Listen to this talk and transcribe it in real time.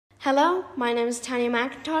Hello, my name is Tanya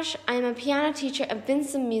McIntosh. I am a piano teacher at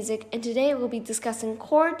Vincent Music, and today we'll be discussing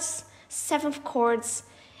chords, seventh chords,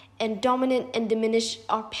 and dominant and diminished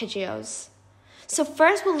arpeggios. So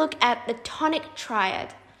first we'll look at the tonic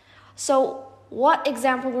triad. So what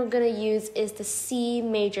example we're going to use is the C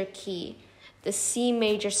major key, the C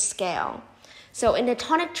major scale. So in the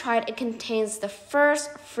tonic triad, it contains the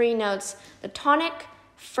first three notes, the tonic,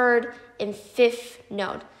 third, and fifth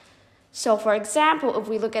note. So for example, if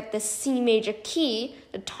we look at the C major key,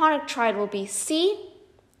 the tonic triad will be C,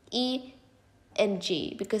 E, and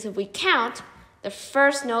G. Because if we count, the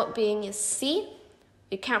first note being is C,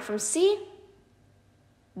 we count from C,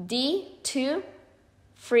 D, 2,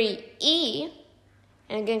 3, E,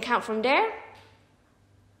 and again count from there,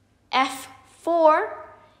 F, 4,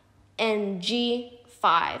 and G,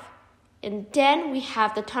 5. And then we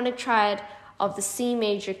have the tonic triad of the C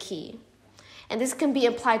major key. And this can be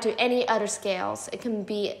applied to any other scales. It can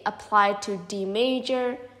be applied to D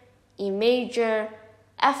major, E major,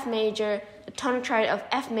 F major. The tonic triad of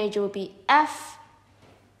F major would be F,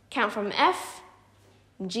 count from F,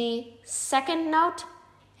 G, second note,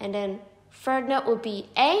 and then third note would be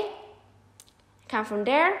A, count from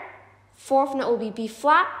there. Fourth note would be B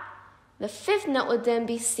flat. The fifth note would then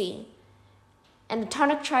be C. And the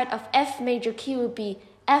tonic triad of F major key would be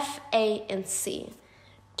F, A, and C.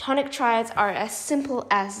 Tonic triads are as simple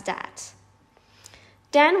as that.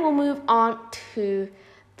 Then we'll move on to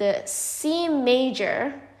the C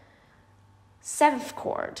major seventh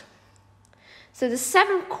chord. So the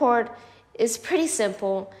seventh chord is pretty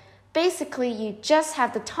simple. Basically, you just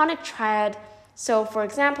have the tonic triad. So for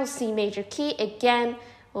example, C major key, again,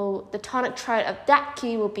 the tonic triad of that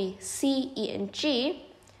key will be C, E, and G.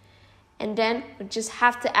 And then we just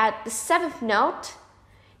have to add the seventh note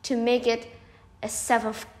to make it a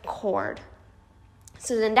seventh chord.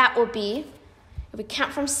 So then that will be, if we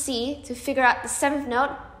count from C to figure out the seventh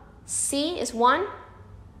note, C is 1,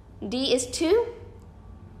 D is 2,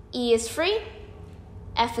 E is 3,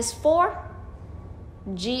 F is 4,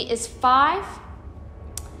 G is 5,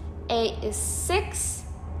 A is 6,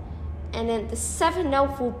 and then the seventh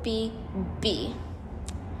note will be B.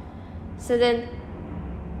 So then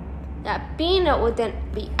that B note would then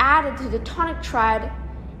be added to the tonic triad,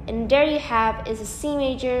 and there you have is a C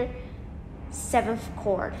major seventh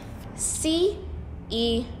chord. C,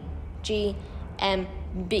 E, G, and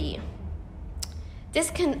B. This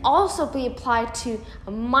can also be applied to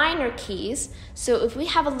minor keys. So if we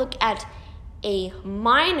have a look at A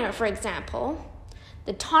minor, for example,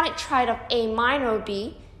 the tonic triad of A minor would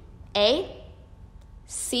be A,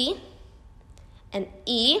 C, and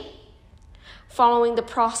E, following the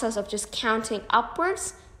process of just counting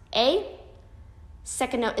upwards. A,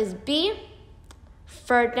 second note is B,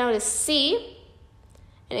 third note is C,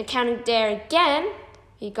 and then counting there again,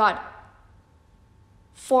 you got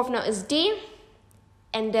fourth note is D,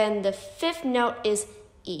 and then the fifth note is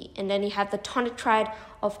E, and then you have the tonic triad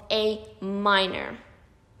of A minor.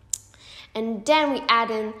 And then we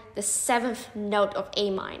add in the seventh note of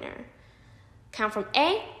A minor. Count from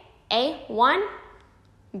A, 1,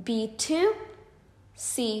 B 2,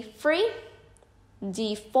 C 3,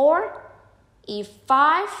 D 4, E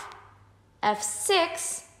 5, F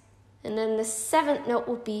 6, and then the seventh note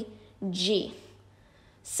would be G.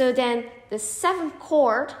 So then the seventh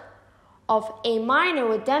chord of A minor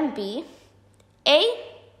would then be A,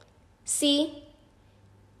 C,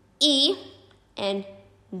 E, and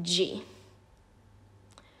G.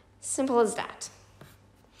 Simple as that.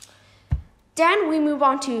 Then we move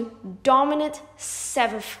on to dominant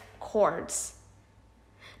seventh chords.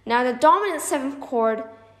 Now the dominant seventh chord,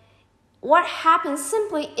 what happens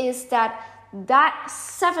simply is that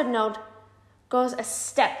seventh note goes a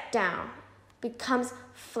step down, becomes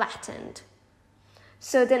flattened.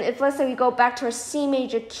 So then if let's say we go back to our C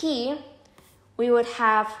major key, we would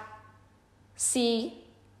have C,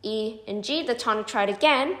 E, and G, the tonic triad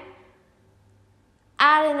again.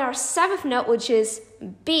 Add in our seventh note, which is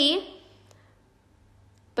B,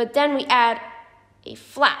 but then we add a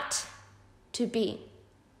flat to B.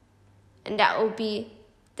 And that will be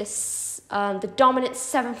the dominant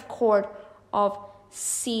seventh chord of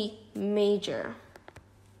C major.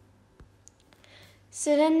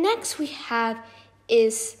 So then next we have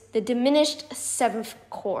is the diminished seventh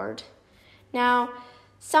chord. Now,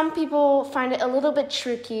 some people find it a little bit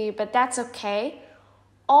tricky, but that's okay.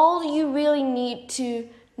 All you really need to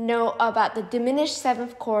know about the diminished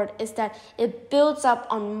seventh chord is that it builds up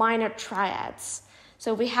on minor triads.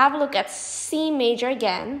 So we have a look at C major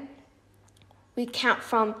again. We count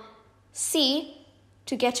from C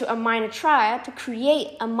to get to a minor triad. To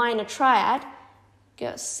create a minor triad,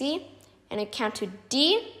 go C, and then count to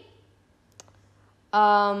D,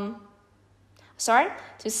 to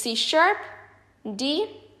C sharp, D,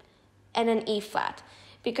 and then E flat.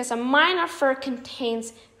 Because a minor third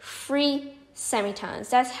contains 3 semitones.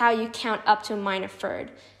 That's how you count up to a minor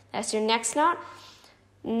third. That's your next note.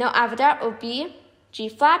 Note after that will be G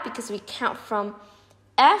flat because we count from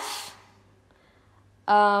F,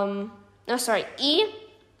 E,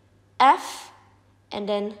 F, and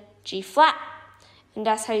then G flat. And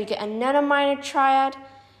that's how you get another minor triad.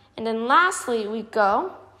 And then lastly, we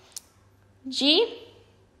go G,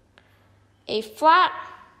 A flat,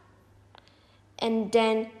 and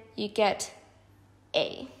then you get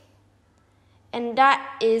A. And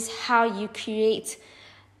that is how you create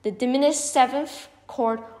the diminished 7th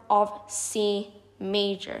chord of C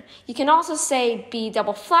major. You can also say B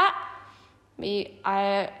double flat.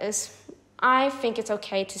 I think it's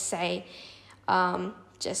okay to say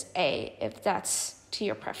just A if that's to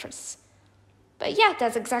your preference. But yeah,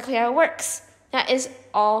 that's exactly how it works. That is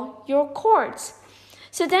all your chords.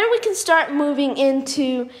 So then we can start moving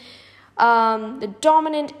into the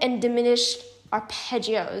dominant and diminished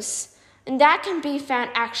arpeggios. And that can be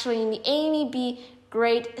found actually in the A&B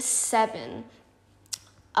grade 7.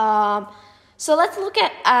 So let's look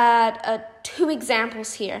at 2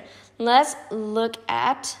 examples here. Let's look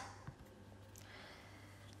at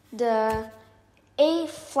the A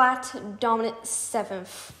flat dominant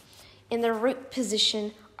 7th in the root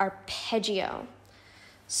position arpeggio.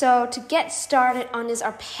 So to get started on this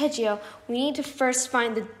arpeggio, we need to first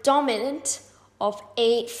find the dominant of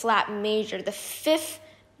A flat major, the 5th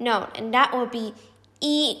note, and that will be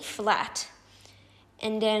E flat.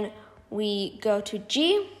 And then we go to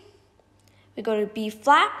G, we go to B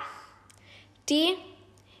flat, D,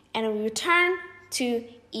 and we return to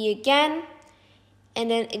E again, and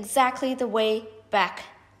then exactly the way back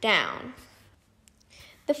down.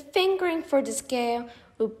 The fingering for the scale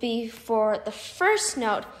will be for the first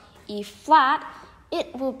note, E flat,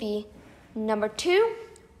 it will be number 2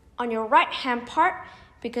 on your right hand part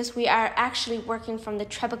because we are actually working from the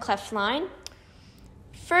treble clef line.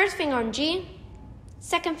 First finger on G,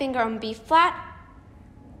 second finger on B flat,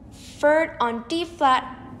 third on D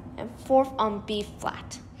flat, and fourth on B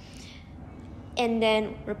flat. And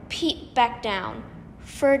then repeat back down.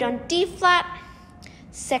 Third on D flat,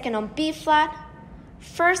 second on B flat,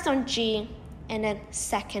 first on G, and then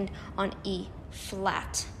second on E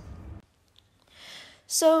flat.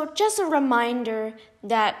 So just a reminder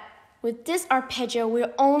that with this arpeggio,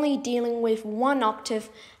 we're only dealing with 1 octave.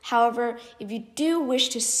 However, if you do wish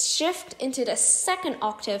to shift into the 2nd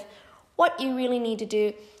octave, what you really need to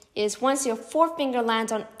do is once your 4th finger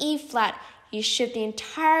lands on E flat, you shift the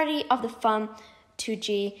entirety of the thumb to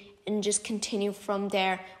G and just continue from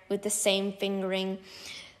there with the same fingering.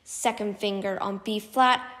 2nd finger on B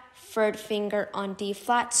flat, 3rd finger on D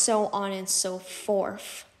flat, so on and so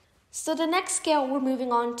forth. So the next scale we're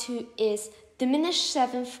moving on to is diminished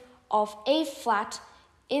 7th of A flat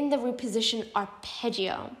in the root position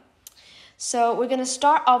arpeggio. So we're going to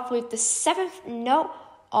start off with the 7th note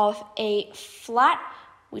of A flat,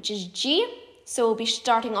 which is G. So we'll be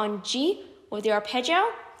starting on G with the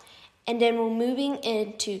arpeggio, and then we're moving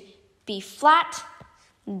into B flat,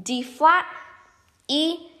 D flat,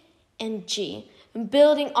 E, and G, and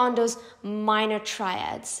building on those minor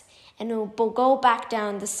triads. And we'll go back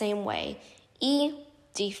down the same way. E,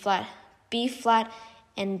 D flat, B flat,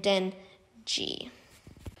 and then G.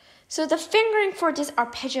 So the fingering for this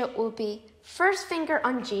arpeggio will be first finger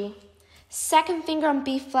on G, second finger on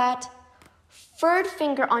B flat, third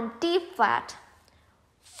finger on D flat,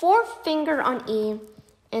 fourth finger on E,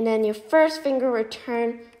 and then your first finger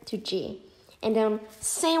return to G. And then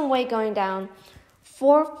same way going down,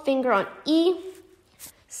 fourth finger on E,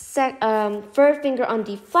 third finger on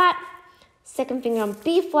D flat, second finger on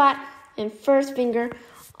B flat, and first finger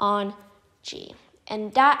on G.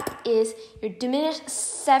 And that is your diminished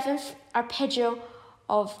 7th arpeggio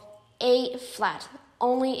of A flat,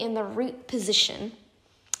 only in the root position.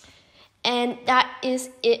 And that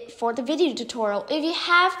is it for the video tutorial. If you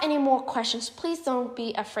have any more questions, please don't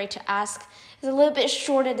be afraid to ask. It's a little bit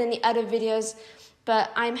shorter than the other videos,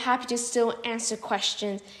 but I'm happy to still answer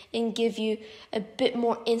questions and give you a bit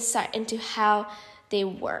more insight into how they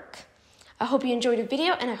work. I hope you enjoyed the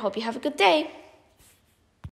video, and I hope you have a good day.